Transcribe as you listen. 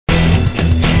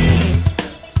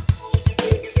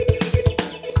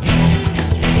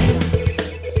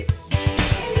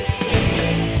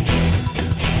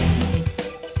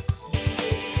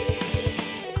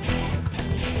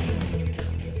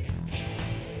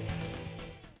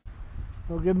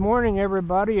Well, good morning,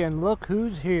 everybody, and look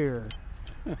who's here.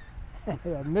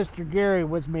 Mr. Gary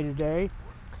with me today,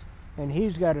 and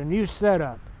he's got a new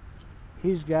setup.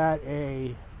 He's got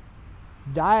a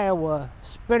Daiwa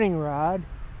spinning rod.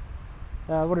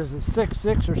 What is it,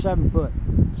 6'6" or 7 foot?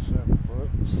 7 foot.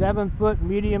 7 foot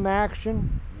medium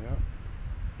action. Yep.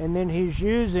 And then he's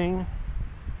using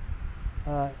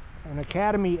an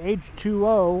Academy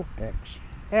H2O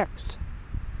X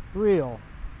reel.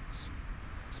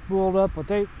 Spooled up with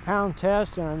 8-pound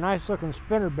test and a nice looking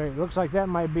spinner bait. Looks like that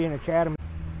might be an Academy.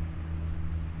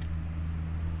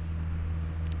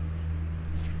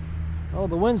 Oh,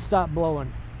 the wind stopped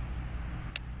blowing.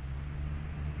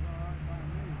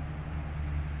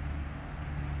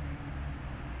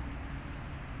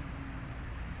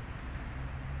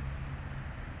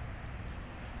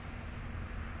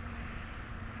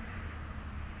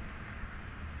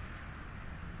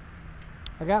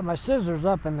 I got my scissors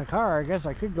up in the car. I guess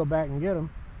I could go back and get them.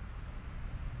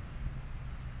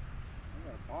 I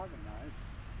got a pocket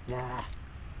knife. Nah.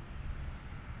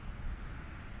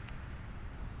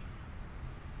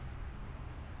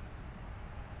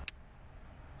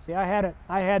 See,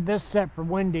 I had this set for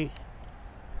windy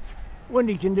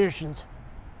conditions.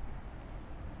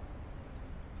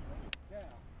 Yeah. Why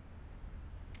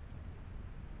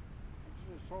don't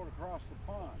you just throw it across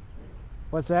the pond?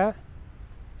 What's that?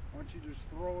 Why don't you just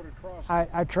throw it across?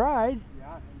 I tried. Yeah,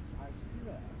 I see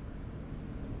that.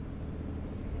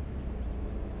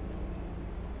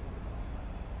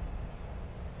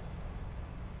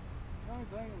 The only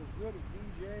thing that was good at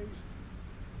BJ's,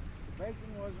 the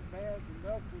bacon wasn't bad, the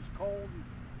milk was cold,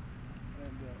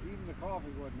 and even the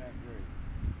coffee wasn't that great.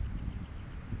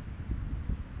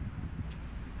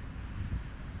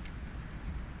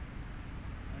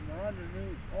 And they're under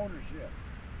new ownership.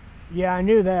 Yeah, I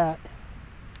knew that.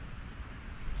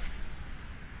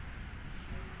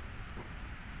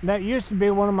 That used to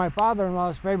be one of my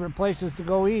father-in-law's favorite places to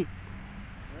go eat.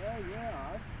 Well,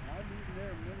 yeah, I've eaten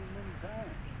there many, many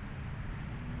times.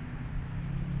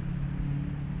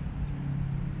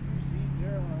 I used to eat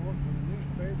there when I worked for the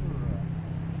newspaper.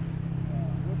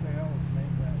 What the hell is the name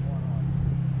of that one on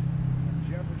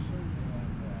Jefferson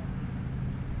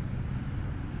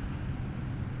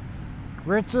and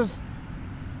Ritz's?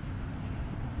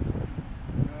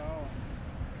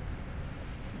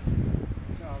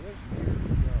 no, this is years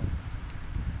ago.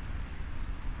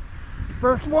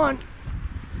 First one.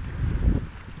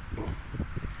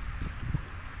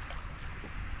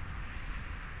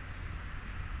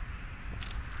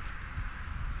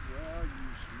 Well, you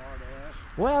smart ass.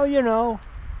 Well, you know.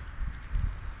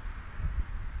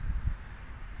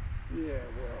 Yeah, well, you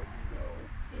know.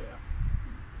 Yeah.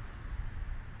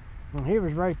 And he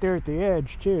was right there at the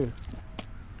edge, too.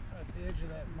 At the edge of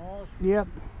that moss. Yep.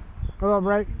 Oh,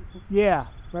 right. Yeah,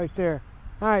 right there.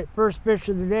 All right, first fish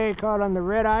of the day caught on the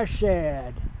red-eye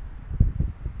shad.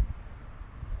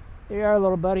 Here you are,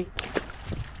 little buddy.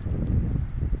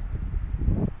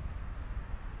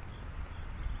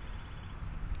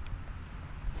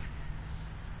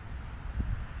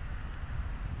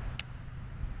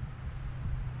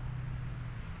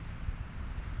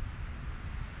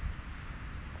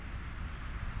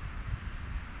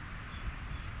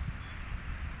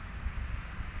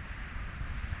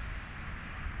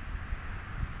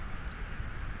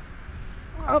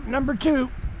 Oh, number 2,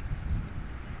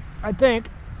 I think.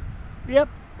 Yep.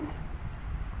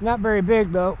 Not very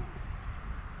big, though.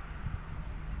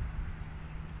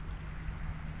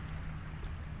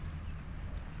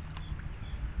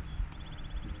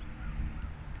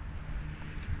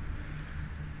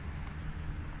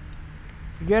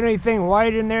 You got anything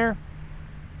white in there?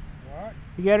 What?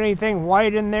 You got anything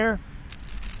white in there?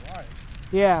 White?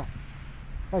 Yeah.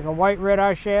 Like a white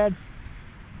red-eye shad?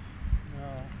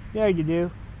 No. Yeah, you do.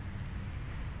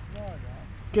 No, I don't.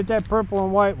 Get that purple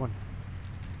and white one.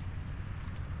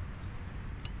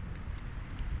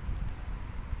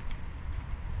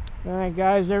 All right,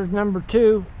 guys, there's number 2.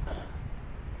 I'm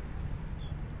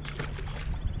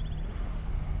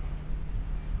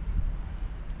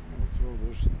gonna throw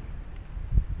this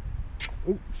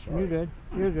in. Oops, Sorry. you're good.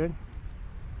 You're good.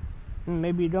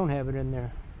 Maybe you don't have it in there.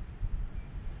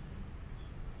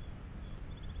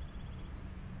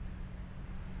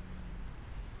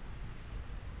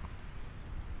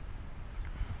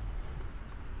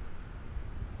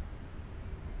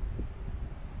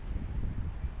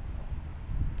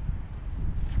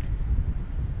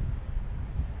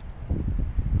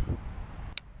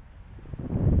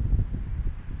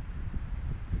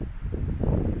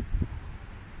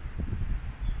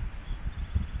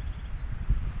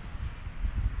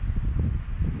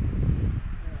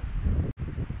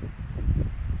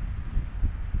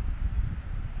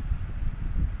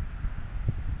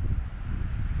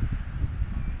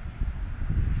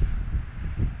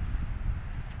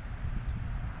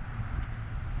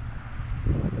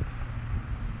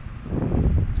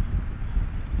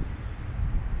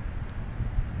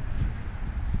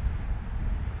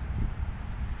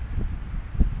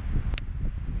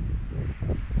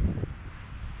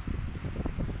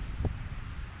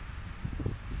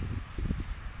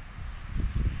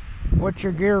 What's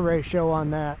your gear ratio on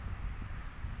that?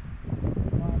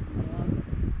 5-to-1.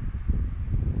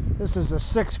 This is a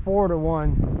 6-4 to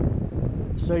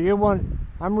 1. So you want,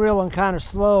 I'm reeling kind of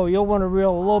slow. You'll want to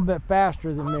reel a little bit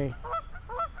faster than me.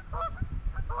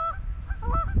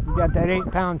 You got that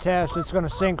 8-pound test, it's going to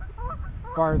sink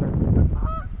farther.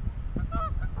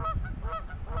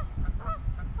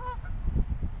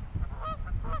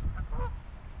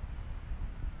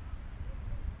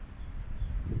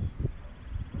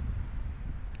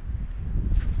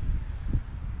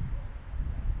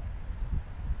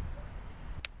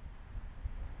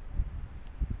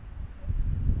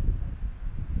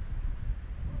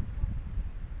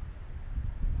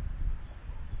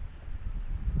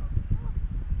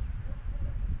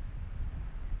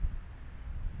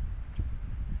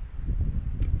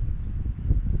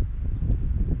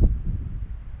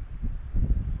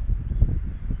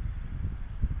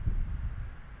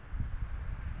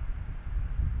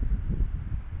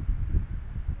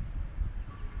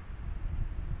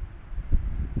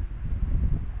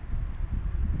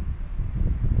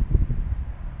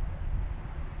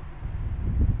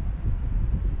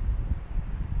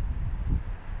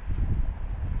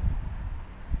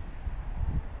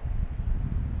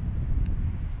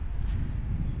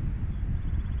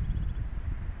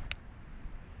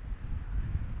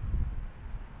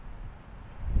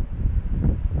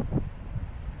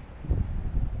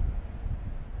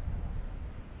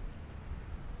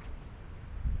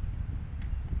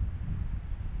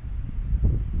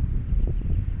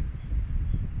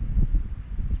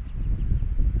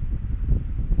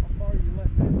 How far are you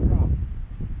letting that drop?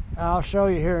 I'll show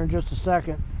you here in just a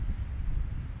second.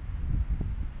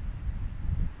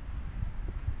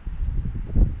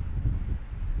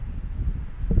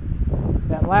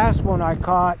 That last one I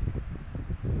caught,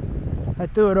 I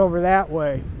threw it over that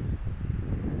way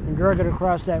and drug it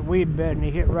across that weed bed, and he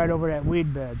hit right over that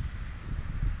weed bed.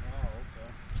 Oh,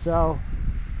 okay. So,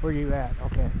 where you at?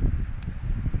 Okay.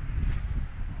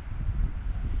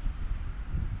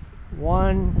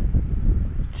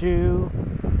 1, 2,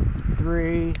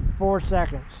 3, 4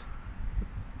 seconds.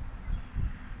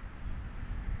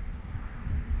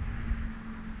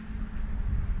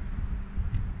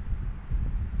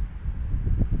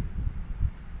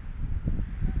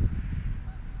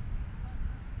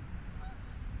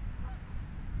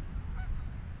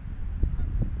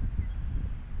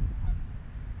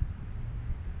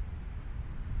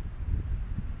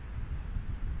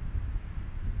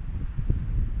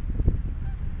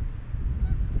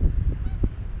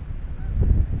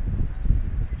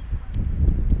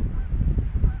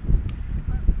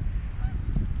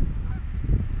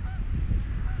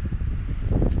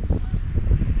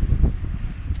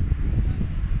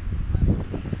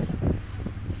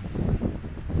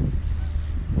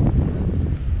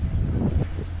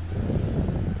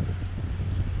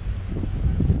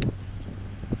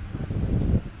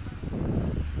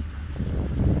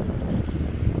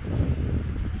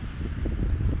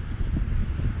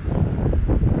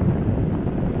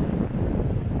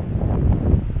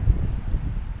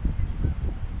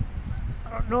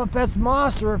 I don't know if that's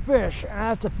moss or a fish.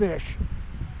 That's a fish.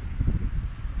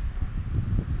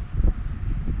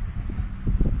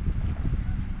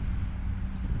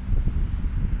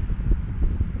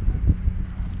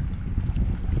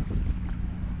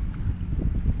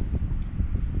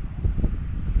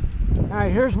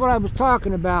 Alright, here's what I was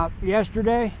talking about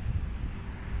yesterday.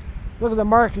 Look at the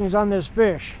markings on this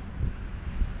fish.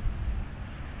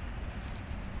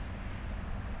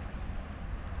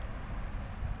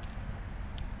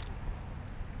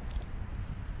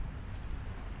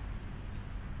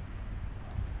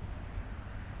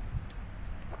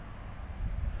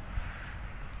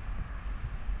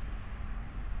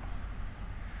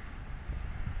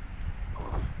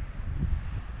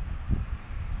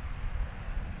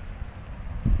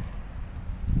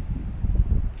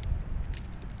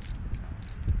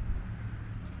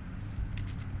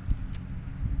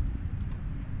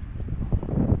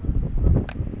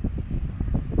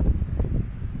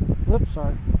 Whoops,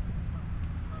 sorry.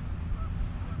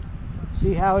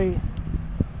 See how I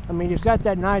mean, he's got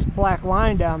that nice black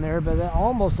line down there, but that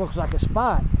almost looks like a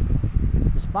spot.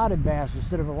 A spotted bass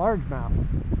instead of a largemouth.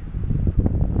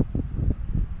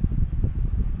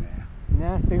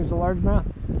 Nah, I think it's a largemouth.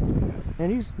 Yeah.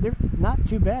 And they're not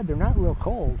too bad. They're not real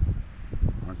cold.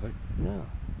 Aren't they? No.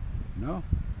 No?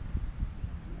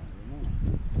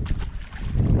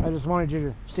 I just wanted you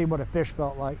to see what a fish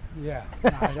felt like. Yeah,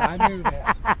 I knew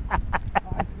that.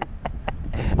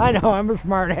 I know, I'm a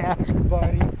smart ass.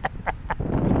 Buddy.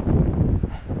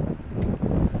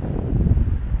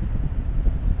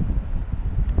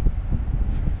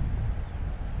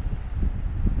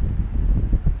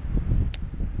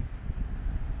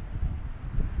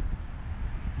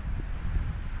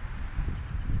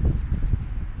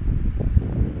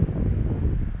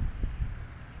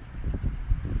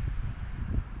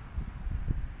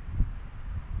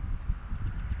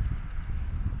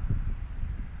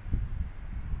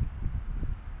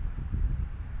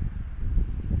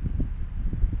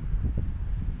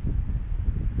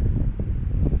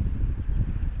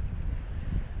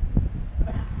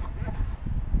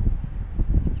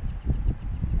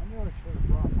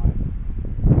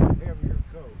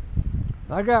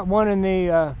 I got one in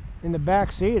the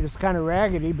back seat. It's kind of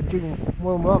raggedy, but you can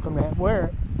more than welcome to wear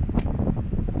it.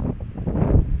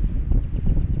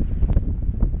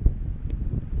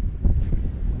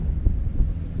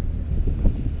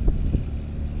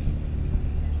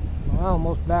 I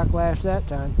almost backlashed that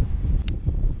time.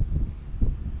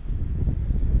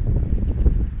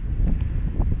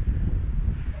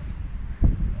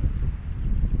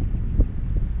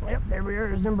 Yep, there we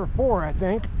are. Is number 4, I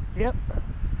think. Yep.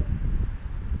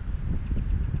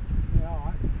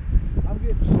 Yeah, I'm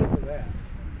getting sick of that.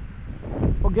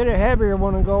 We'll get a heavier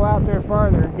one and go out there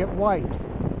farther and get white.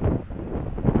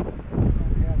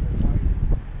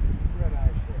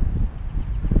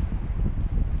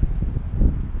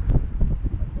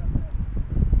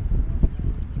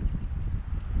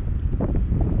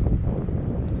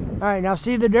 All right, now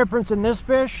see the difference in this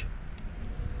fish?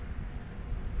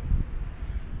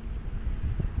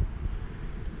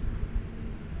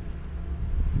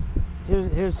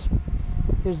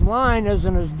 His line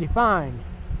isn't as defined.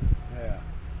 Yeah.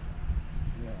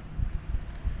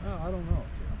 Oh, I don't know,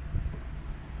 Tim.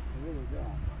 I really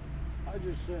don't. I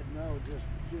just said no just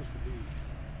to be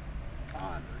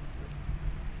honored.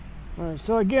 All right,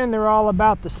 so again, they're all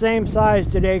about the same size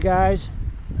today, guys.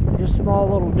 Just small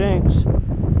little dinks.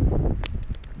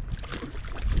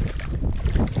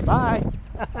 Bye.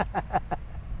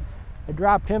 I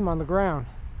dropped him on the ground.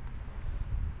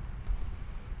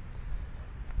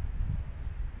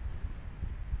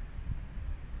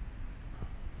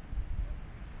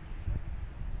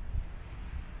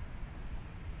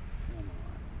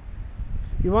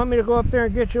 You want me to go up there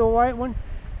and get you a white one?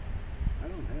 I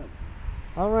don't have it.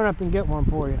 I'll run up and get one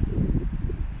for you.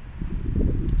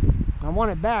 I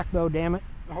want it back though, damn it.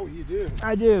 Oh, you do?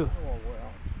 I do. Oh,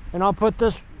 well. And I'll put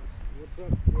this. What's up?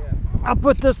 Yeah. I'll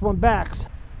put this one back.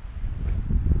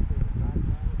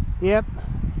 Yep.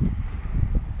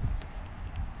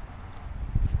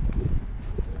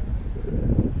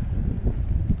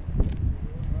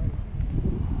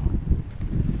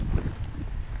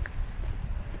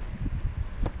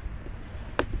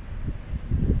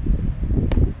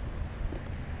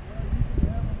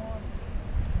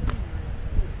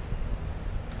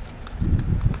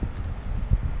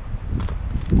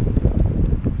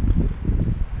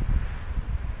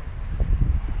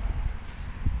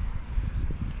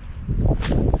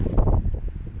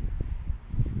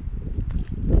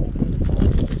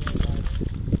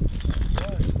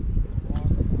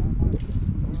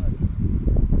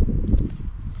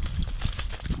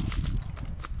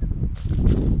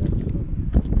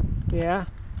 Yeah.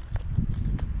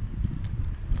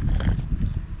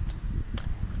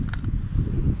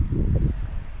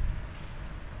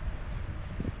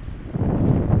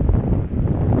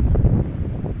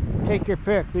 Take your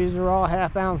pick. These are all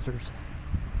half ouncers.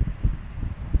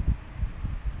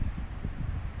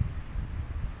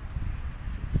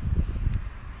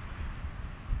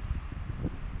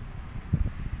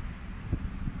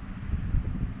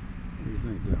 What do you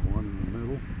think, that one in the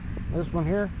middle? This one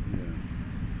here? Yeah.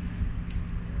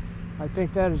 I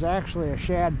think that is actually a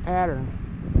shad pattern.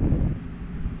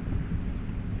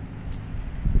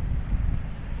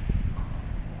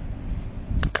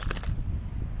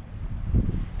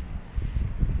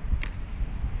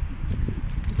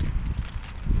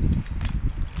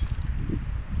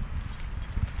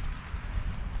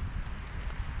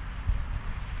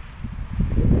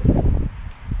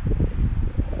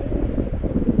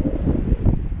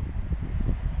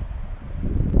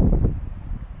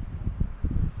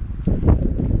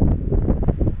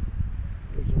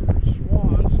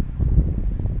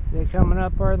 Coming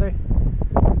up, are they?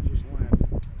 Just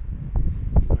landed.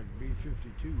 Like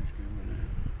B-52's coming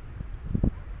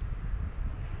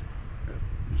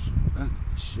in.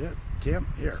 Shit, Tim,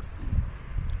 here.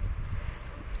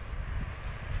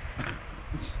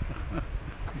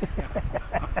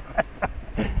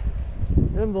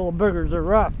 Them little boogers are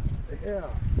rough. Yeah.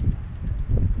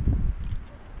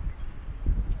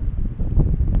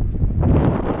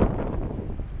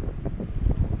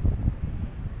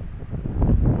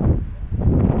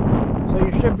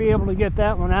 Should be able to get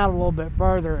that one out a little bit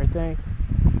farther, I think.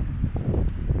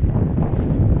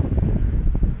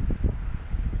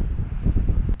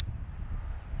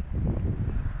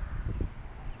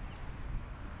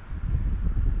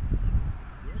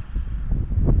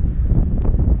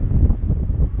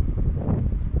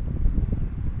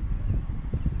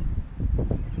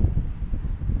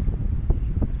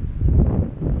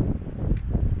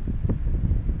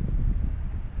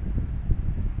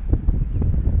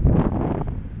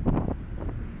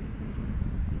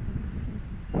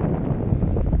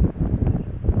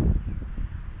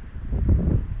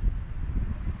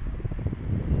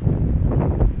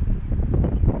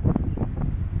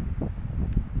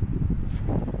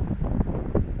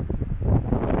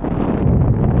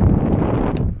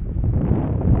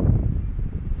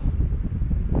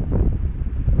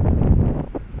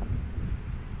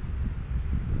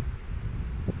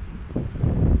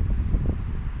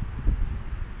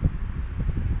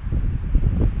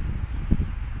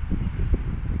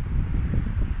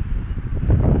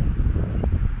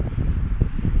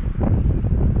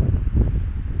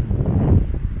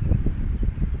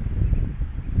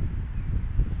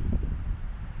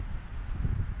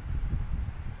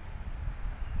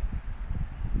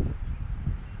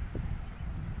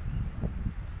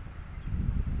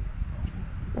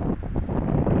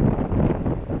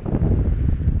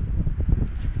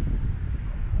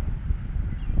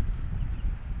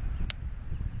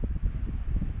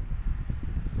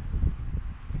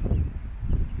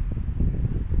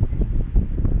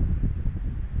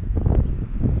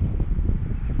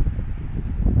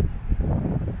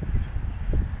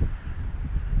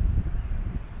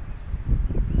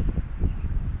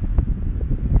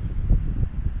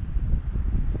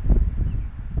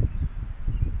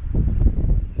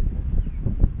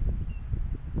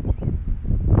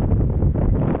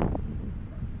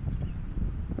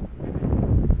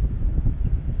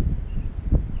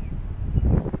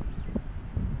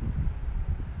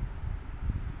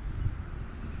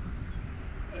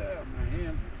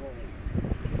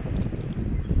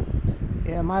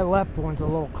 Yeah, my left one's a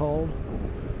little cold.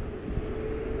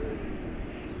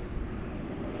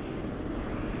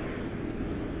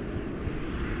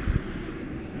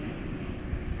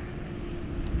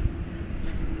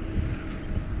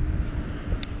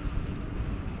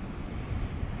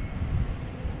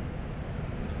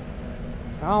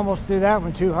 I almost threw that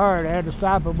one too hard. I had to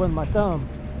stop it with my thumb.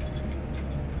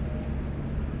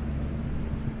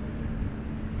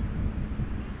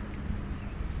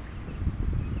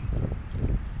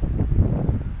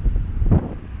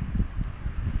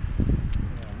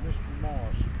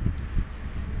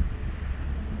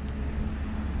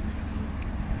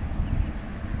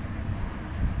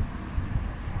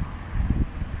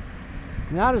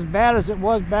 Not as bad as it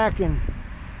was back in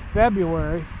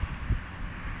February.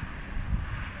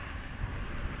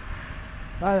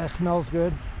 Oh, that smells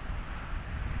good.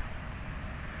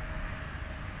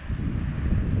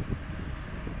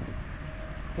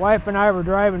 Wife and I were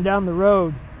driving down the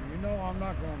road. You know I'm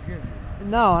not going to give you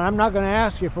one. No, and I'm not going to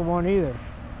ask you for one either.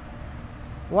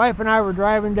 Wife and I were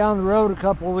driving down the road a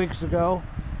couple of weeks ago,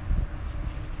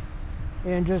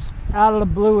 and just out of the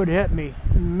blue it hit me.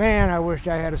 Man, I wished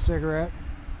I had a cigarette.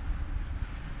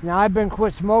 Now, I've been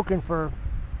quit smoking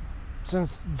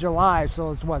since July, so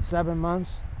it's what, 7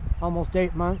 months? Almost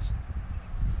 8 months.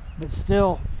 But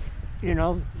still, you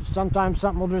know, sometimes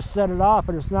something will just set it off,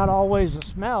 and it's not always the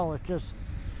smell, it's just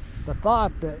the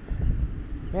thought that,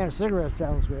 man, a cigarette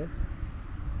sounds good.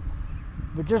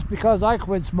 But just because I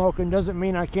quit smoking doesn't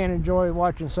mean I can't enjoy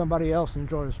watching somebody else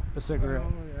enjoy a cigarette.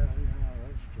 Oh, yeah,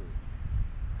 that's true.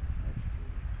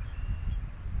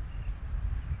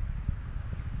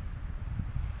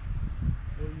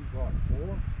 What you got,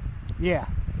 4? Yeah.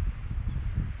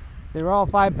 They were all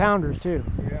 5-pounders too.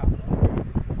 Yeah.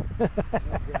 Okay.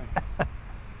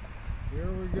 Here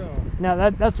we go. Now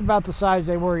that's about the size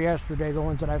they were yesterday, the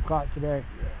ones that I've caught today.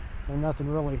 Yeah. They're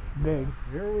nothing really big.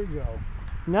 Here we go.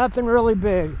 Nothing really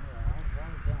big. Yeah,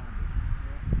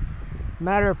 5-pounders.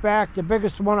 Matter of fact, the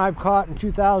biggest one I've caught in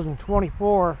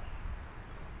 2024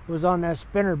 was on that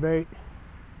spinnerbait.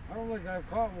 I don't think I've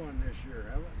caught one this year,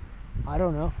 have I? I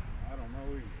don't know. I don't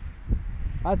know either.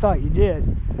 I thought you did.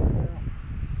 Yeah.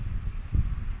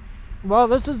 Well,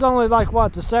 this is only like,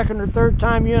 what, the second or third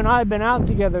time you and I have been out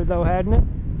together, though, hadn't it?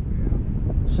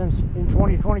 Yeah. Since in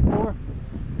 2024?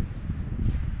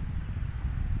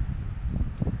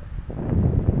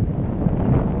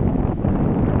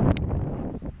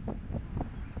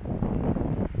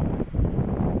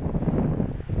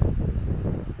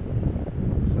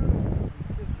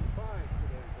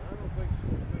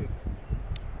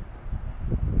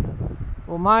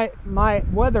 Well, my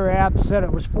weather app said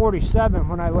it was 47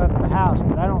 when I left the house,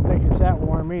 but I don't think it's that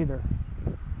warm either.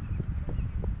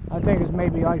 I think it's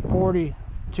maybe like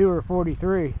 42 or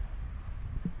 43.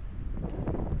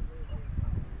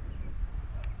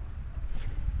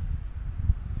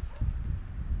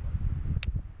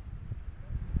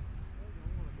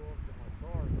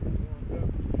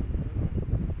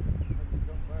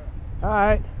 All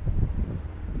right.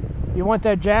 You want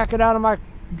that jacket out of my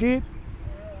Jeep?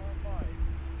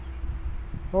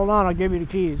 Hold on, I'll give you the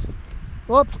keys.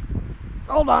 Whoops.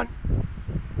 Hold on.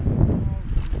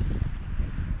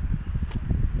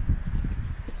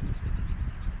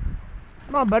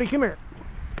 Come on, buddy, come here.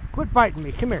 Quit fighting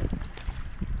me, come here.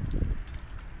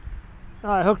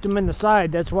 Oh, I hooked him in the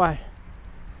side, that's why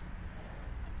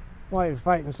he was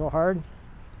fighting so hard.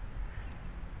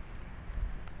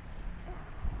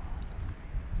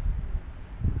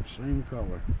 Same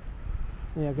color.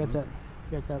 Yeah, got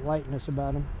that lightness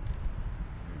about him.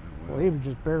 Well, he was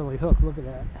just barely hooked. Look at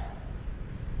that.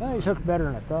 Well, he's hooked better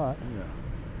than I thought.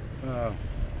 Yeah.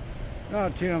 Now,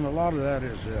 Tim, a lot of that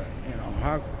is, you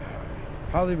know,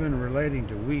 how they've been relating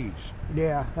to weeds.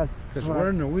 Yeah. Because we're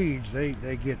in the weeds, they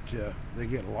get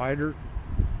lighter.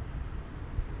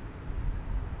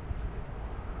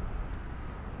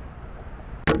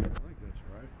 I think that's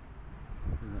right.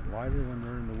 Isn't it lighter when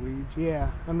they're in the weeds? Yeah.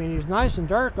 I mean, he's nice and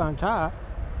dark on top.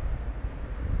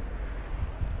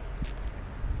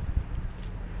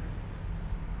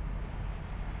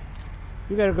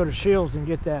 You got to go to Shields and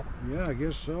get that. Yeah, I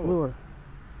guess so. Lure.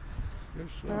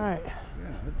 Guess so. All right. Yeah,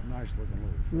 that's a nice looking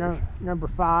little fish. Number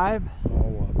 5.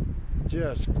 Oh,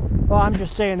 just. Well, I'm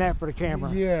just saying that for the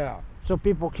camera. Yeah. So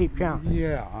people keep counting.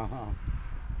 Yeah.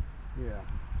 Yeah.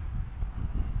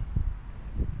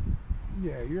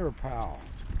 Yeah, you're a pal.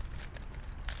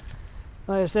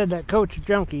 Like I said, that coach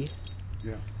junkie.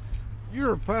 Yeah.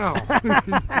 You're a pal.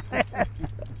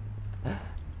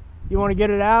 You want to get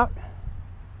it out?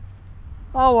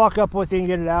 I'll walk up with you and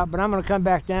get it out, but I'm going to come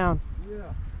back down.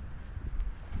 Yeah.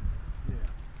 Yeah.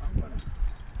 I'm gonna.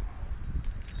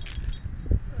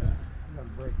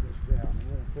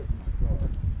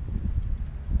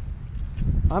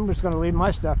 I'm just going to leave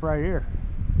my stuff right here.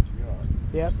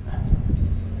 Yep.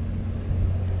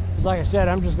 Like I said,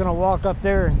 I'm just going to walk up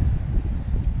there and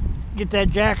get that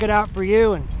jacket out for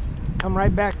you and come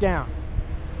right back down.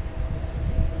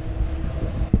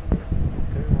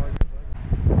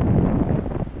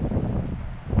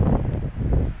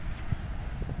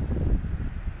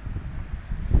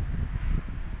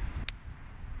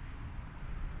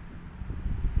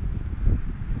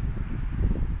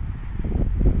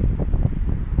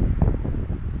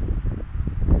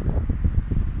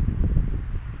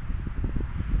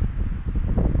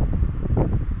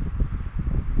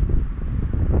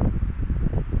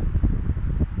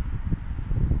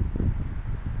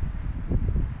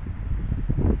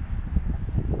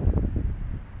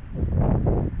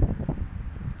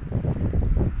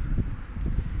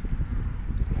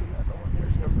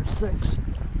 Six.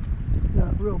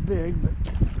 Not real big, but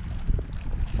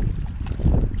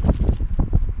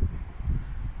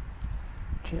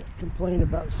can't complain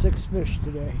about 6 fish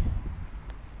today.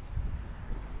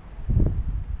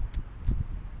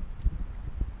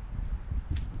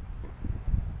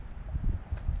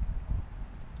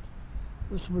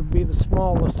 This would be the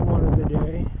smallest one of the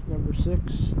day, number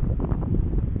 6.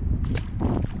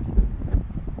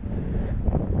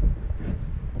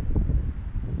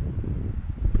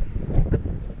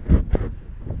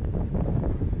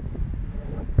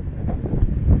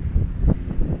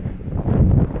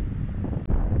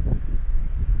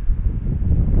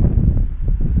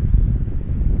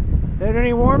 Is it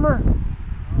any warmer?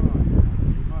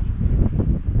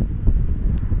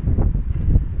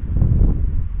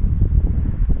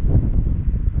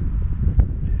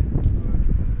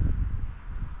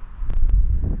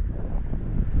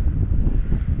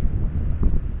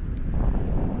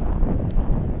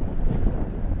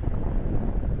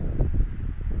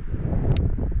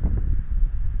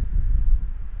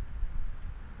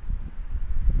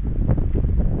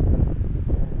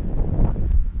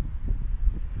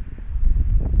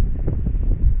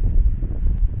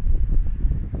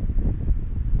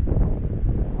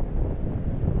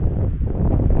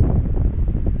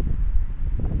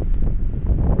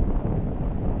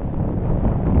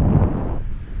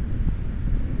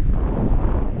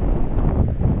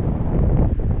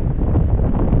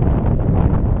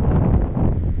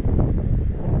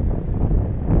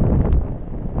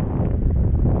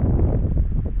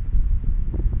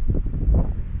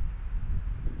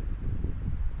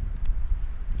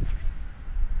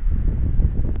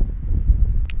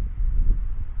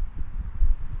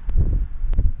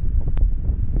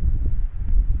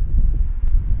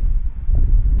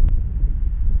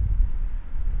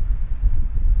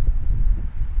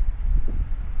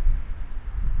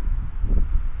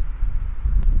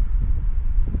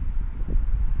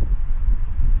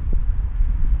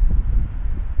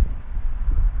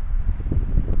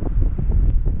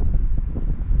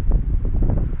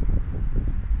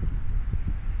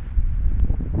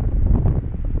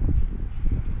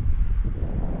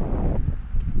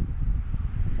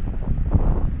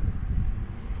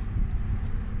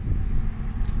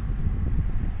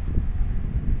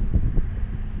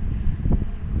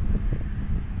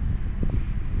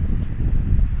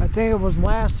 I think it was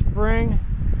last spring.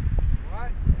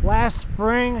 What? Last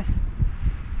spring,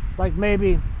 like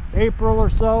maybe April or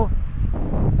so.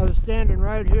 I was standing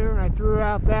right here and I threw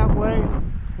out that way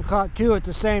and caught 2 at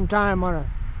the same time on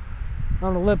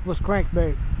a lipless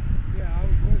crankbait. Yeah, I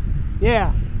was with you.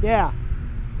 Yeah, yeah.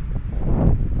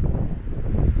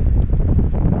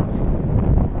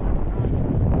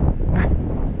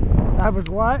 I was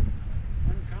what?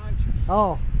 Unconscious.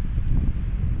 Oh.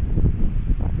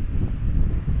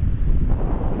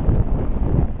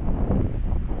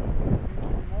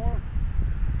 More?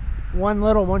 One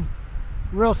little one,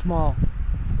 real small.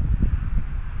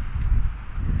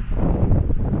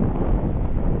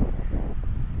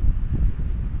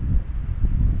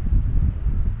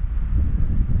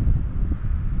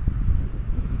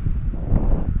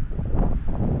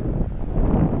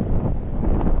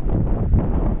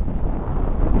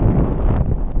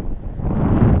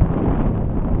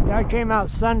 Yeah, I came out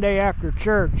Sunday after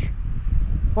church.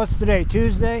 What's today,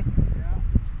 Tuesday? Yeah.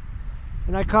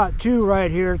 And I caught 2 right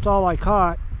here. It's all I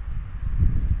caught.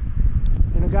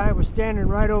 And a guy was standing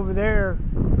right over there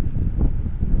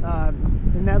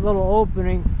in that little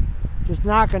opening, just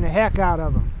knocking the heck out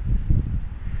of him.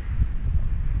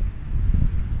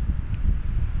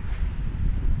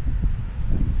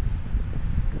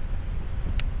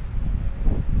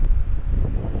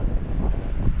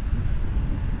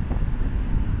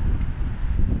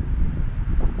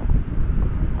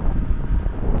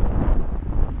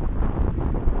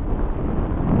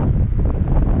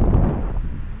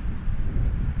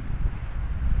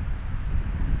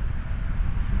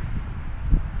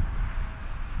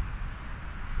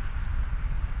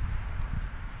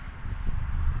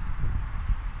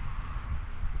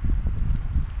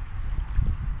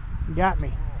 Got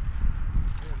me.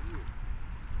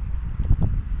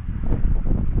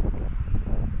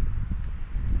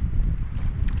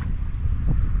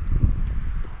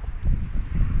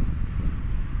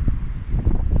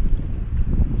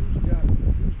 Who's got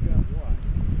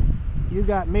what? You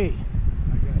got me.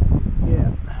 I got you. Yeah.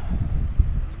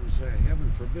 I was gonna say, heaven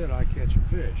forbid I catch a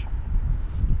fish.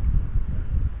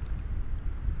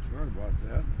 Sorry about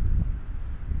that.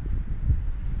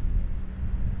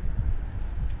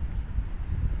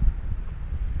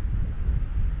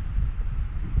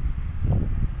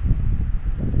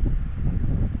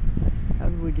 How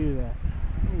did we do that?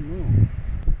 I don't know.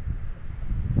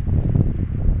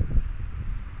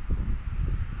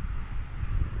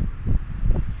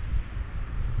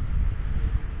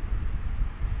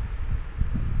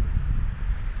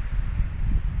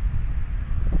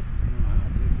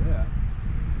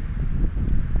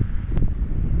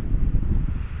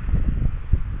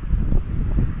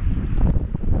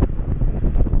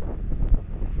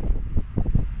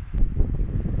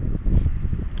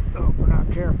 Oh, if we're not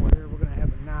careful here, we're going to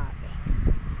have a knot.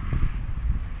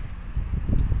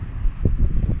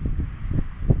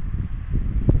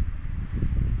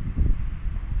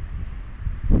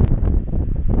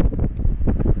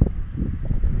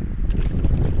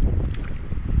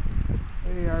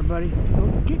 There you are, buddy.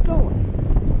 Oh, keep going.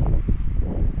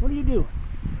 What are you doing?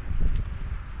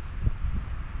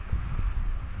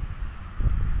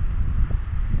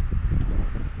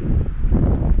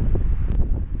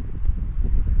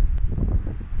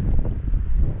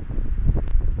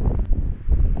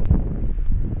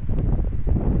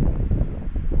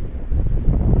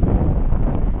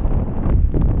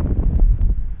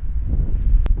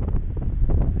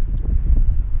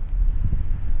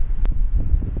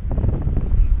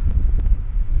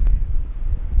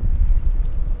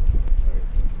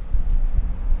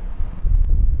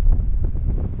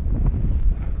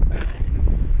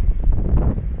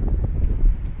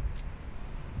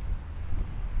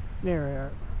 There we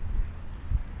are.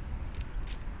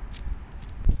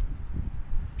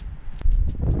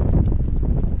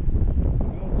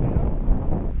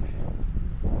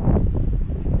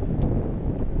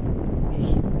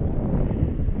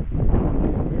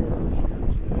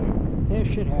 Yeah,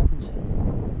 shit happens.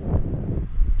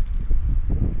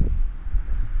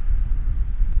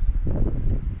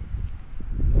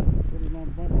 Put it on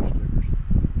bumper stickers.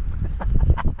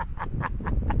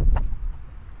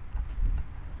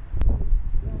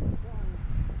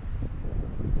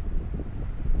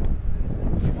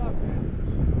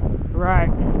 Right.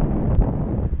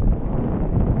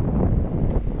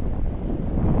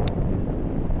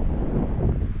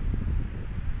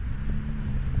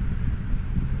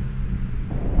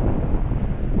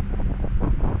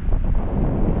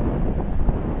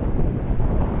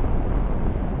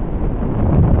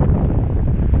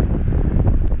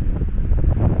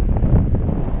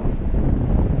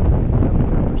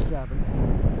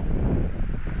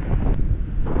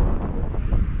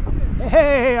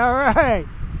 Hey, all right.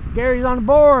 Gary's on the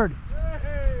board.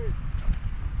 Hey!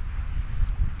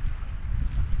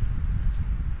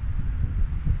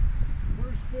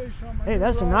 First fish on my Hey, new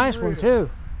that's a rod nice and one reel. too.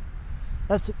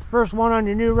 That's the first one on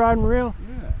your new rod and reel?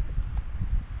 Yeah.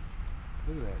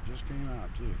 Look at that, just came out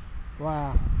too.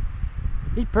 Wow.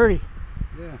 He's pretty.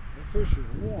 Yeah, that fish is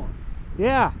warm.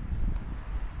 Yeah.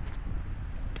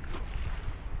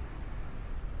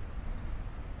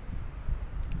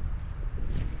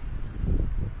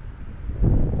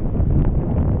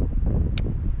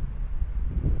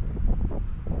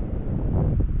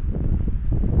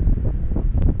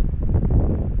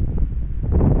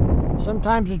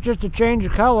 Sometimes it's just a change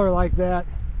of color like that.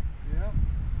 Yep.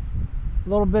 A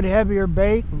little bit heavier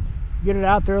bait and get it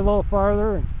out there a little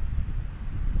farther. And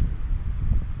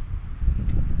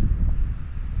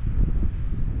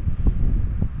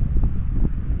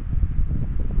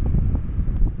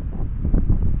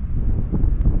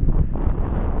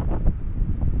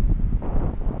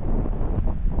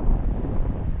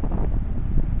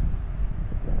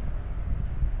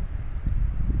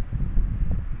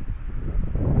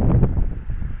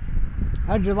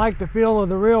how'd you like the feel of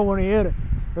the reel when he hit it?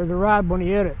 Or the rod when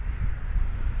he hit it? It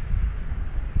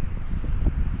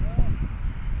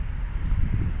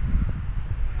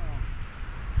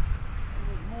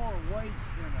was more weight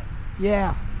than a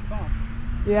Yeah. thump.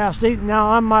 Yeah, see, now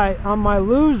on my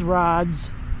lose rods,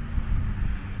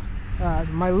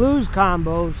 my lose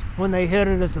combos, when they hit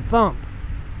it, it's a thump.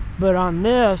 But on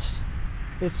this,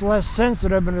 it's less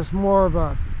sensitive and it's more of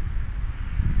a,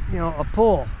 you know, a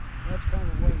pull. That's kind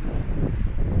of what it is.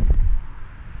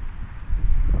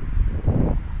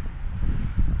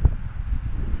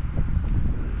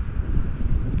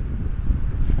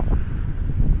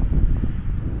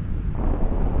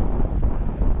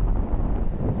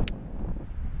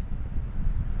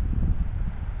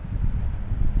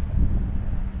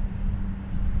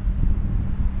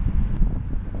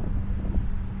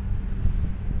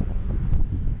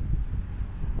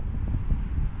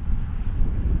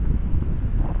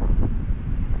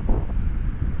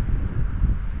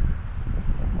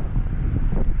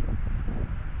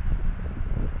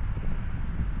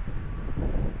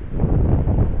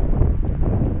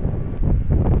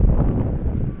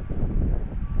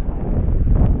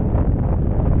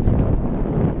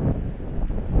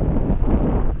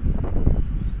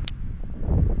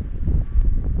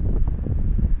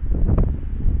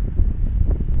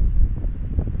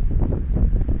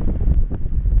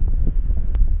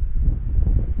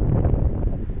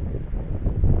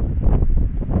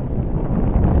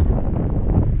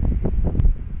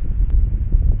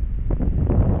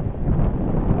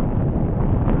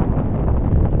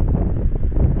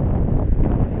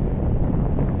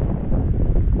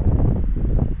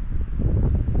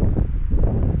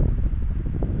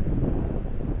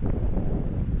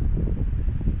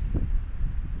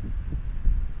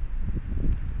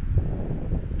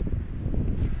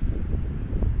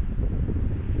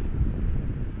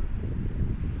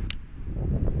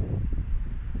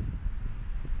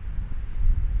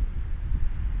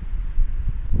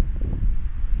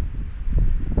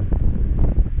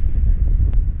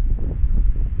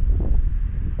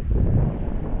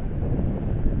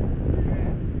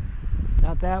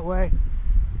 that way.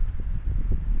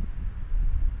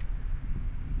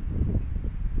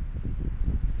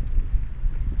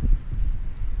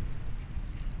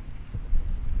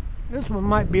 This one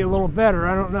might be a little better,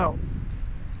 I don't know.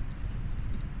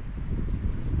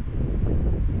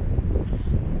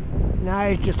 Nah,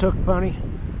 he's just hooked funny.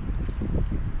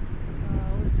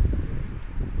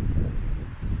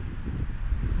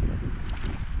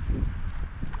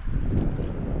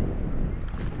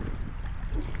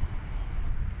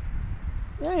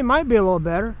 Yeah, he might be a little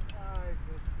better.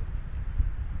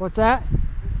 What's that?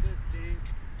 It's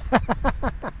a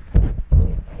dink.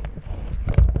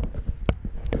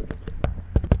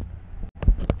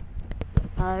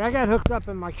 Alright, I got hooked up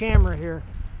in my camera here.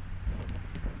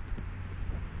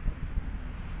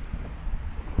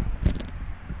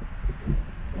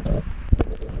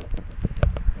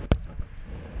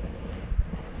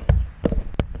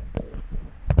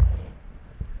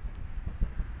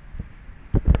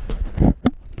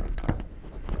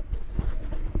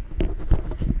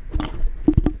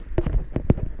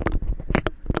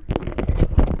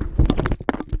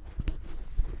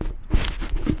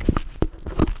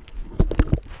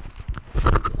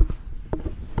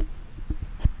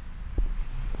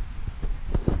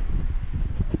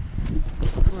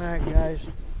 Alright guys,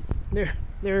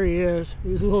 there he is.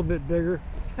 He's a little bit bigger.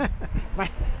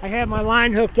 I have my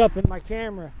line hooked up in my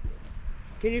camera.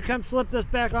 Can you come slip this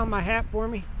back on my hat for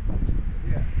me?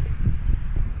 Yeah.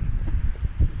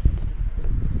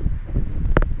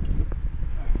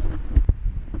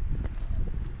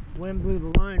 Wind blew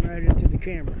the line right into the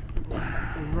camera.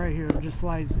 It's right here, it just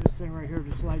slides, this thing right here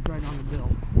just slides right on the bill.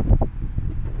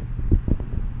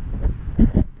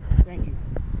 Thank you.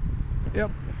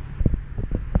 Yep.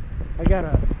 I got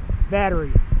a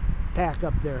battery pack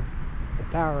up there, a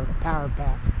power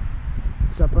pack.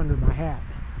 It's up under my hat.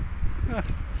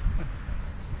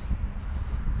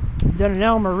 Done an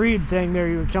Elmer Reed thing there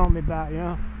you were telling me about, you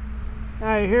know.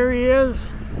 Alright, here he is.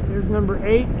 Here's number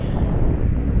 8. I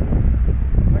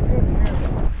couldn't hear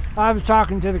that. I was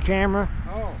talking to the camera.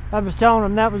 Oh. I was telling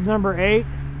him that was number 8.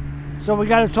 So we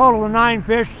got a total of 9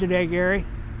 fish today, Gary.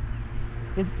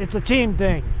 It's a team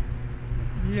thing.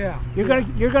 Yeah.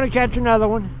 You're gonna catch another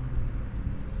one.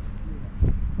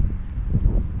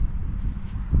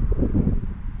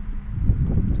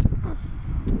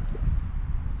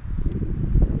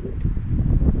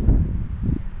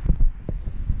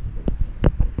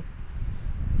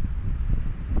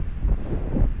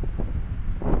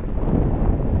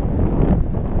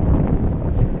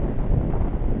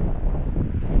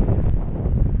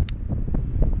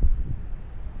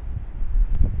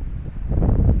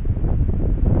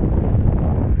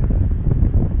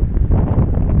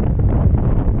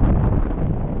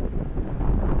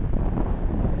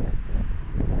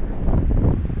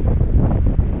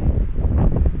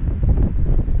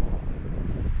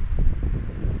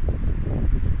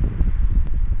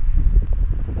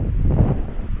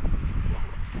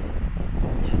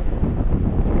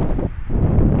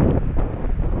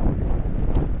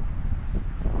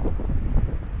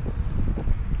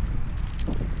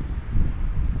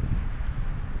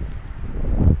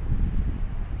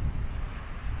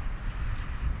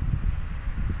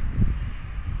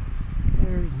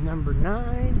 Number 9. I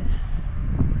want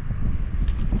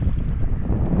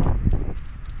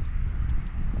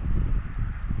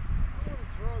to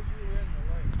throw you in the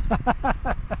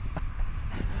lake.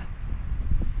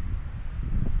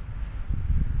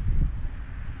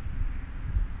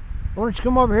 Why don't you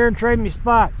come over here and trade me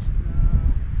spots?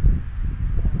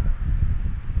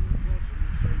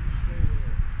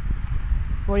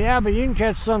 Well, yeah, but you can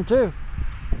catch some too.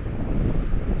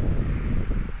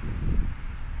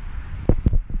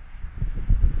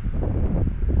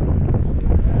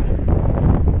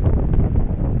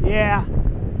 Yeah.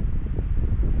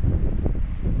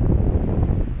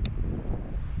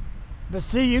 But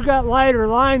see, you got lighter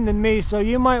line than me, so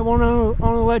you might want to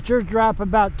only let yours drop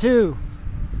about 2.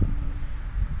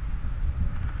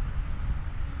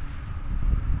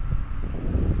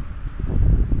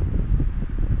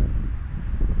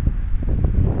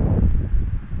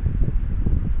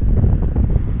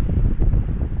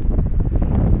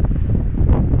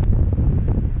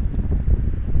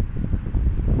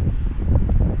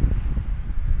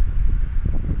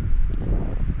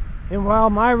 And while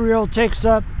my reel takes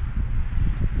up,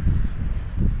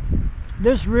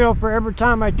 this reel for every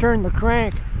time I turn the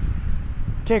crank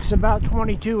takes about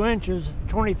 22 inches,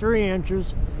 23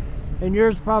 inches, and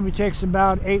yours probably takes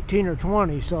about 18 or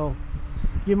 20, so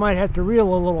you might have to reel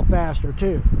a little faster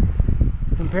too,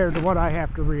 compared to what I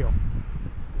have to reel.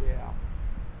 Yeah.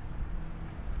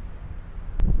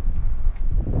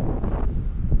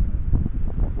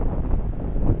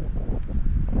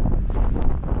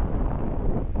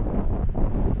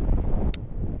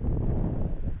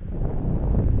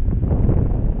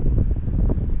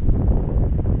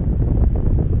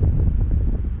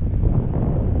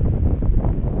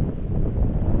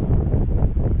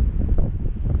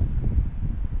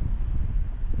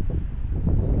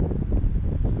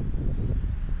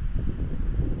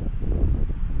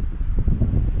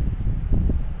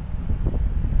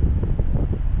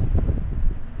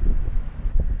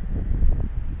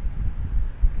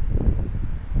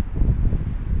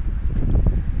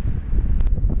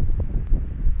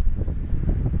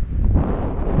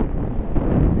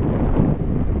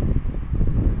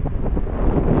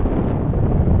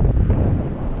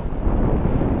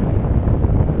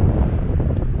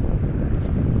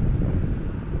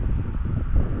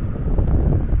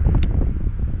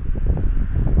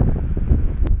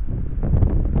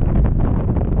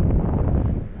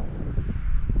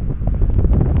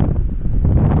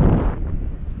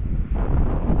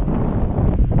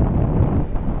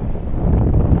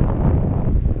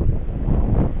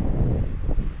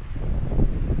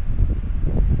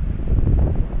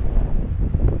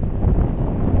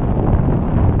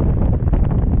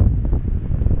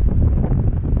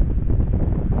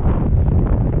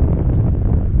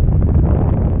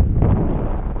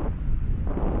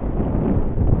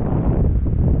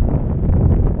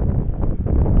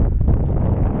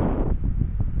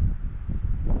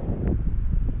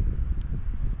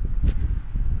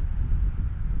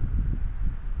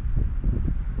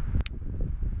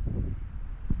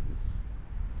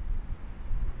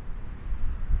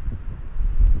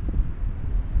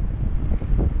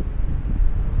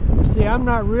 Yeah, I'm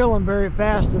not reeling very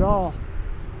fast at all.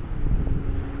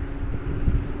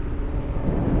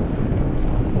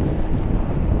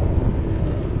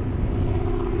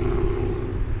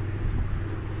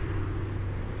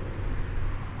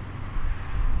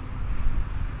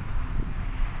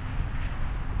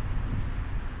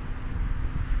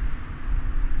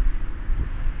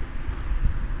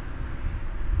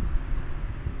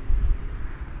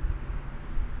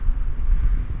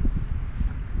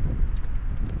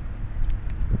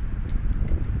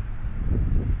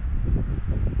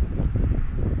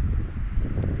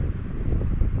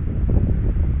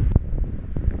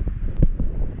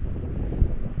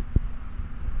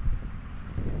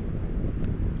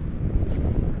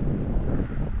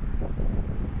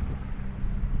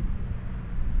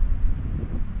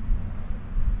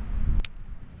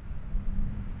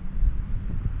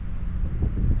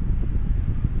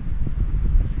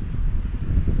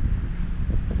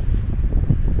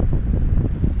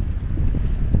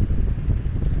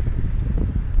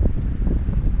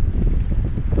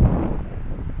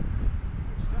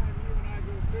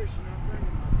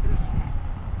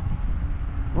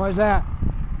 What's that?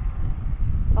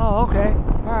 Oh, okay.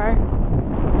 Alright.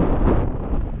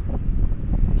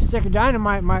 Stick of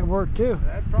dynamite might work too.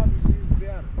 That'd probably seem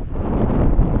better.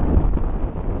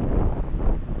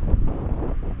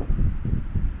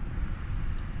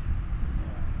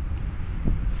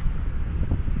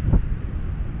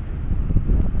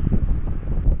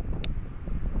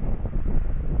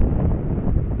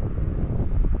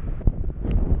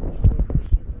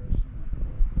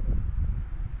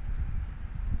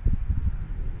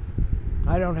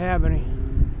 I don't have any. Oh,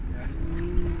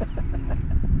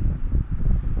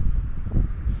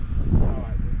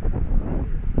 I did. Right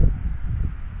here.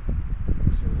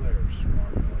 So there's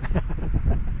smart aleck.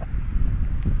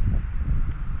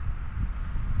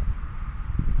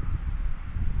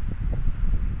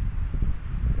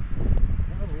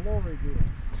 How's Lori doing?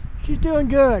 She's doing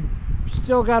good.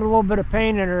 Still got a little bit of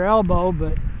pain in her elbow,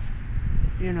 but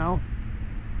you know,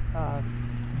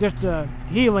 just a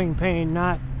healing pain,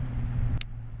 not,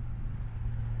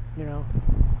 you know.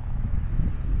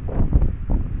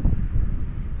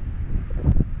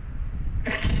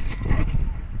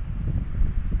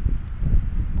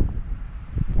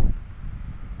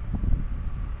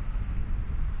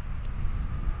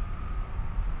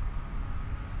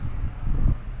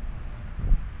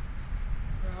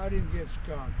 I didn't get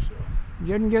skunked, so. You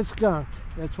didn't get skunked.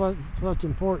 That's what's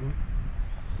important.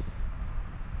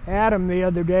 Adam, the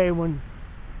other day when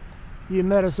you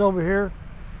met us over here,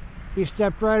 he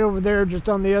stepped right over there just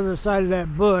on the other side of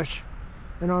that bush,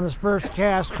 and on his first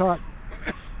cast caught,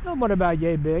 oh, what about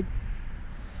yay big,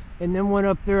 and then went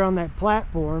up there on that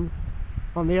platform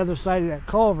on the other side of that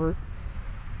culvert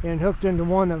and hooked into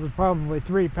one that was probably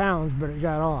 3 pounds, but it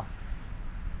got off.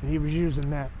 And he was using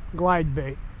that glide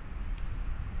bait.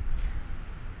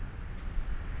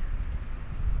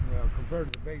 Well,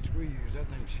 compared to the baits we use, that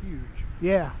thing's huge.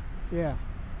 Yeah, yeah.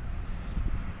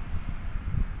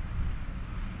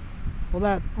 Well,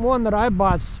 that one that I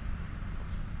bought's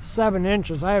 7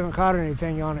 inches. I haven't caught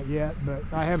anything on it yet, but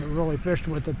I haven't really fished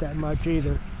with it that much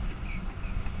either.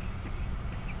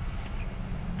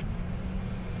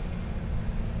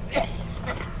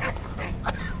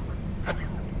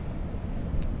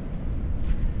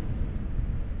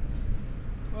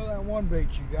 Well, that one bait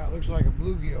you got looks like a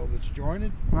bluegill that's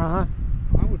jointed. Uh-huh.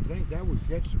 I would think that would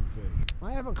catch some fish.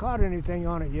 I haven't caught anything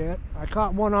on it yet. I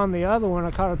caught one on the other one.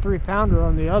 I caught a 3-pounder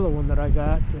on the other one that I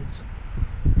got. It's,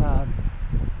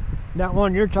 that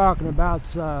one you're talking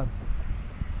about's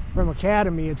from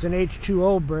Academy. It's an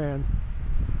H2O brand.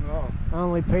 Oh. I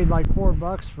only paid like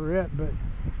 $4 for it, but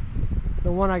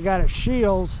the one I got at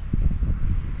Shields,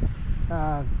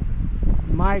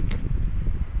 Mike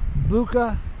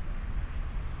Buka,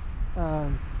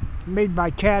 made by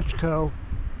Catchco,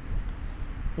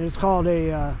 and it's called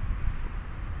a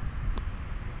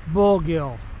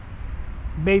bullgill,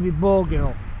 baby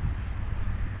bullgill,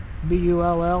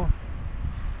 B-U-L-L,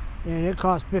 and it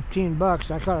cost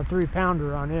 $15. I caught a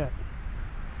 3-pounder on it,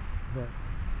 but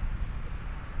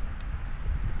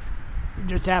it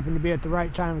just happened to be at the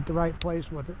right time at the right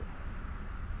place with it.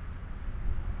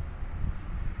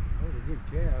 That was a good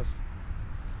cast.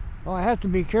 Well, I have to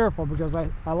be careful because I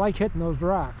like hitting those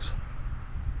rocks.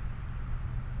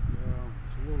 Yeah,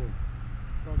 it's a little,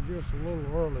 probably just a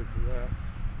little early for that.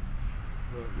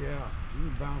 But yeah, if you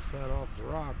can bounce that off the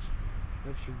rocks,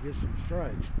 that should get some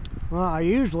strikes. Well, I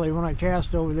usually, when I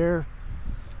cast over there,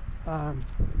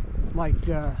 like,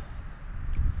 I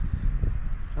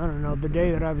don't know, the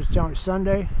day that I was down,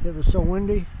 Sunday, it was so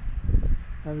windy.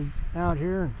 I was out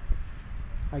here and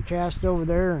I cast over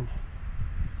there and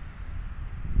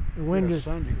The wind yeah, is,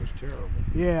 Sunday was terrible.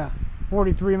 yeah,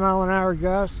 43 mile an hour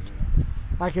gust. Yeah.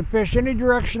 I could fish any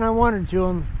direction I wanted to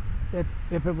them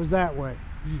if it was that way.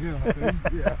 Yeah,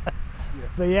 yeah.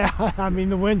 But yeah, I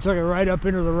mean, the wind took it right up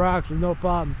into the rocks with no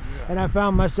problem. Yeah. And I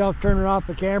found myself turning off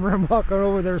the camera and walking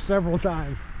over there several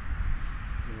times.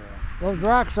 Yeah. Those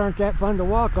rocks aren't that fun to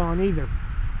walk on either.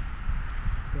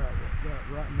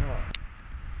 Right, no,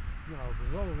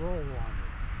 because they'll roll on it.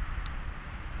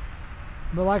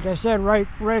 But like I said, right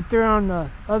there on the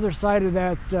other side of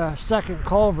that second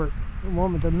culvert, the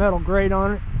one with the metal grate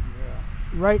on it,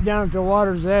 Yeah. right down at the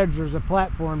water's edge, there's a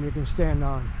platform you can stand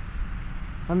on.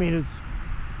 I mean, it's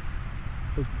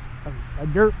a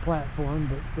dirt platform,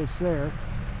 but it's there.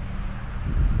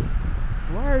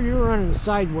 Why are you running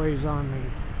sideways on me?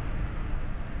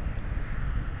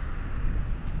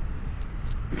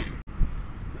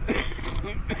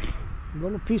 A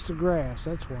little piece of grass,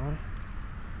 that's why.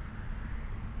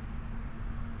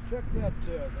 Check that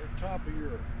top of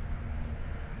your,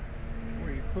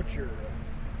 where you put your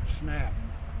snap.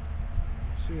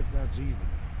 See if that's even.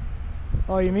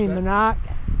 Oh, you mean the knot?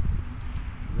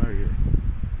 Right here.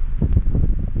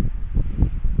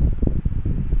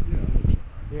 Yeah, that looks all right.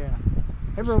 Yeah.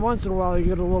 Every once in a while you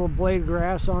get a little blade of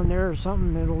grass on there or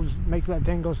something, it'll just make that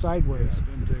thing go sideways. Yeah, it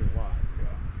doesn't take a lot.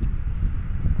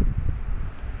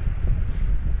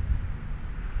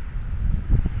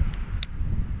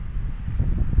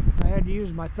 I had to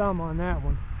use my thumb on that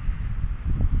one.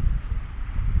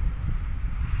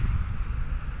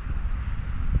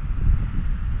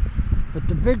 But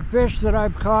the big fish that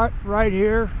I've caught right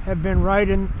here have been right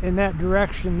in that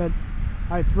direction that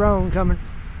I've thrown, coming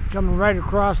right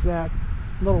across that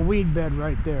little weed bed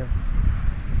right there.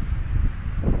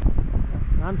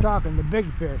 I'm talking the big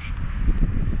fish.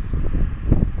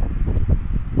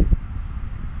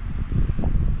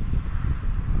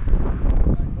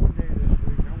 One day this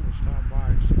week, I'm going to stop by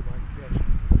and see if I can catch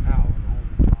Al at home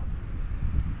and talk to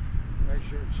him. Make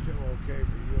sure it's still okay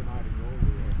for you and I to go over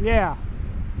there. Yeah.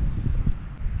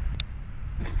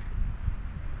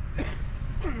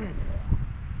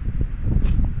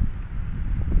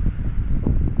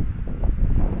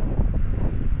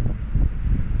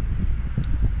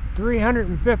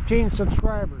 $315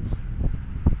 subscribers.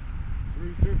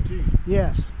 315.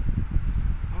 Yes.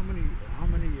 How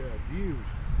many views?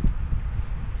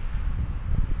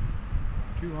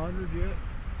 200 yet?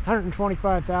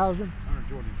 125,000.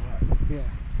 125. Yeah.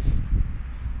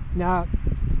 Now,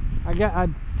 I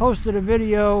posted a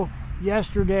video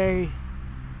yesterday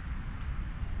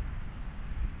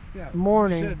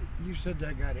morning. You said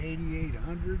that got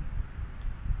 8,800.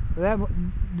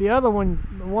 The other one,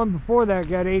 the one before that,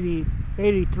 got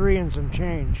 83 and some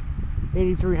change,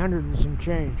 8,300 and some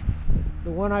change.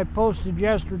 The one I posted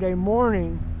yesterday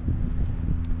morning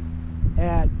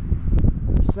at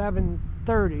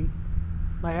 7:30,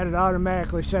 I had it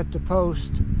automatically set to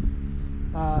post.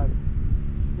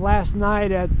 Last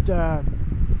night at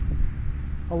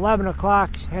 11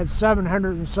 o'clock had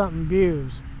 700 and something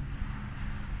views.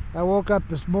 I woke up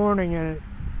this morning and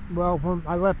when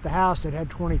I left the house it had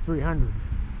 2,300.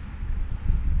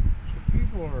 So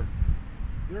people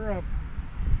they're up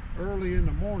early in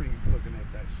the morning looking at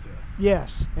that stuff.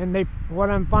 Yes, and what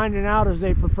I'm finding out is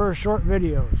they prefer short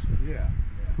videos. Yeah.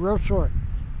 Real short.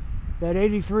 That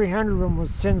 8,300 one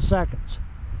was 10 seconds.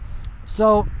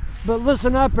 So, but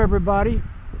listen up everybody.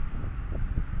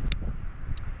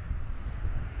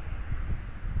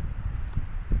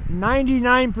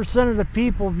 99% of the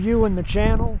people viewing the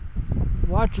channel,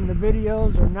 watching the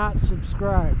videos, are not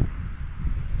subscribed.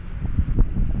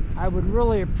 I would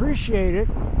really appreciate it.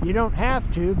 You don't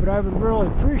have to, but I would really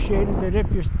appreciate it that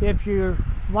if you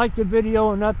like the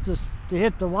video enough to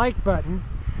hit the like button,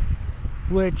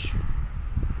 which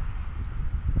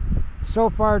so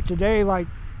far today like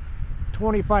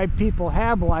 25 people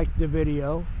have liked the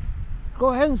video. Go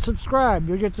ahead and subscribe.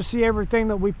 You'll get to see everything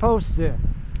that we post in.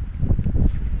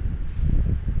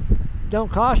 Don't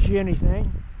cost you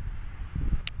anything.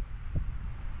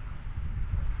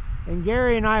 And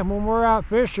Gary and I, when we're out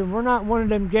fishing, we're not one of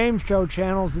them game show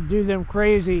channels that do them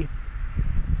crazy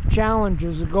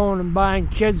challenges of going and buying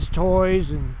kids' toys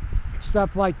and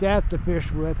stuff like that to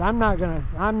fish with. I'm not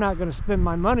gonna spend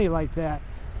my money like that.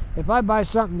 If I buy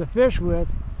something to fish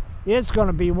with, it's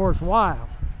gonna be worthwhile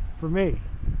for me.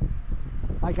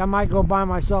 Like I might go buy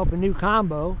myself a new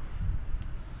combo.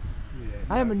 Yeah,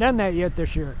 I haven't done that yet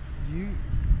this year.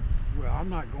 Well, I'm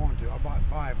not going to. I bought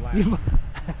 5 last year.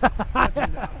 That's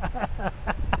enough.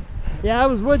 Yeah, I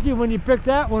was with you when you picked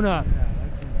that one up. Yeah,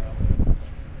 that's enough.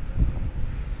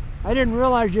 I didn't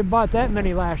realize you bought that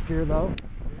many last year, though. Yeah,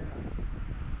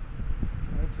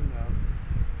 that's enough.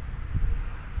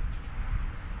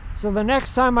 So the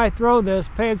next time I throw this,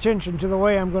 pay attention to the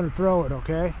way I'm going to throw it,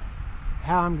 okay?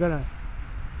 How I'm going to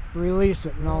release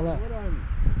it and all that.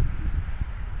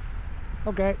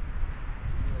 Okay.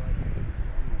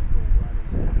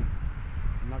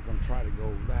 I'm not going to try to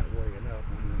go that way and up.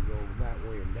 I'm going to go that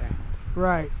way and down.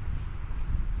 Right.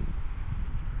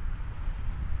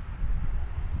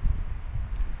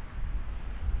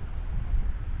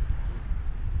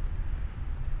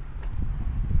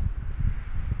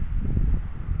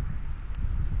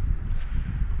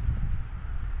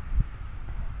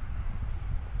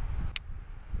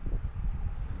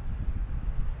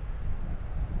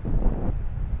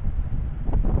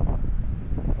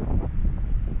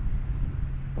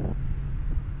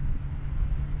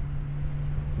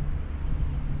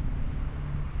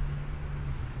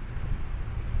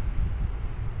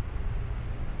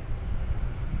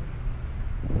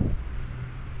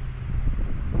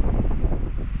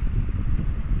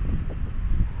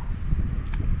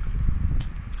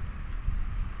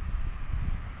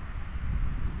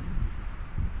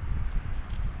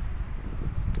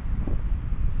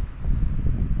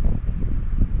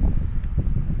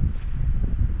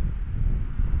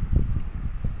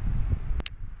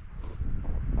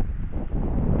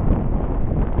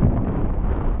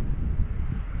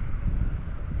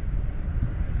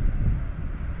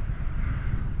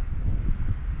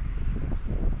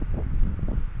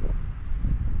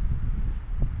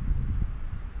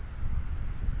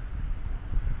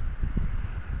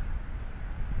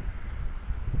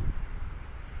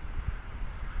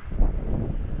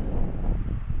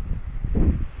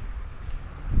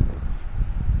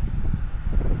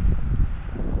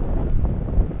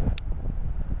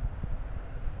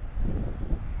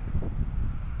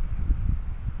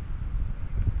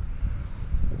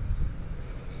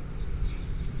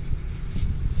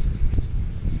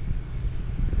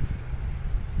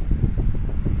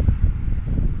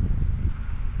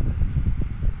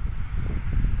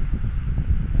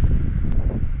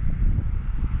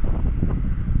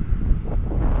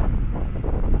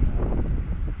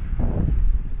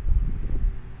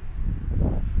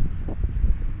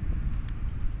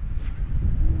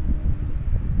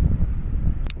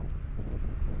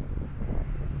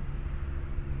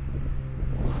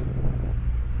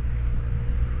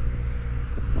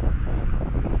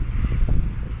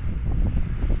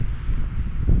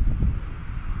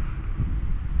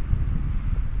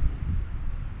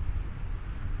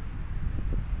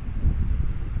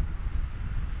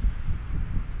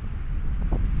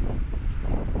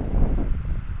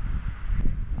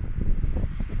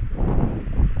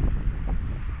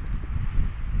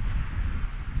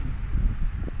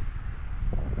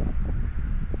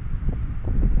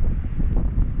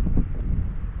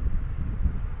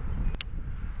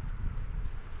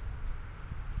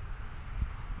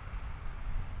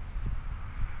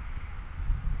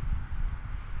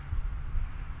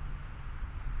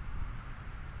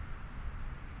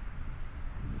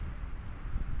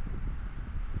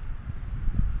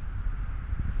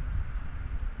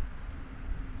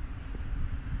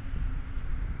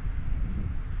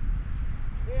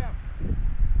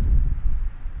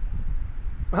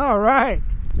 All right.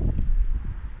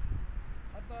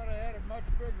 I thought I had a much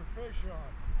bigger fish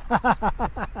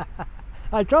on.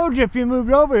 I told you if you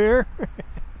moved over here.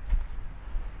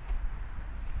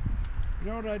 You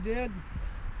know what I did?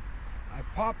 I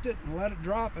popped it and let it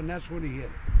drop, and that's when he hit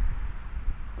it.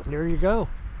 There you go.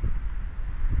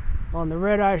 On the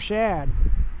red-eye shad.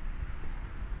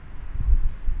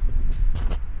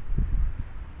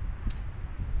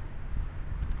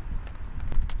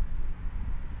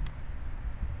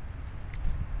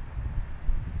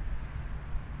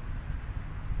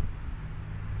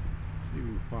 See if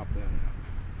we can pop that out.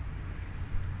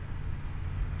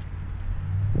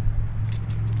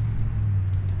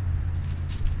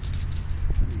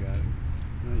 You got it.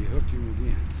 Now you hooked him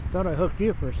again. Thought I hooked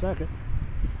you for a second.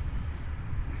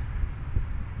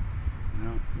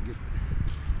 Now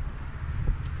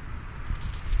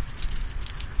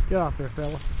Get off there,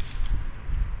 fella.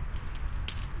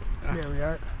 There we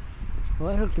are. Well,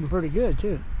 that hooked him pretty good,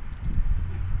 too.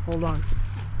 Hold on.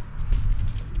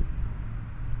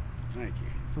 Thank you.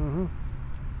 Mm-hmm.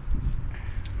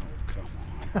 Oh, come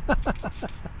on.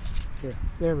 Here,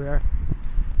 there we are.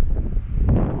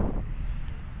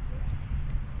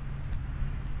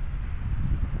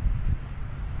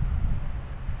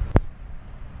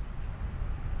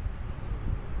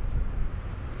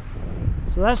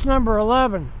 So that's number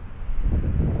 11.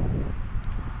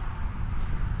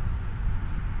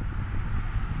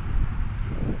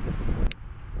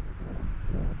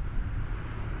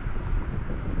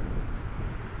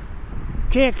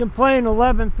 can't complain,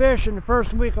 11 fish in the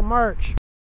first week of March.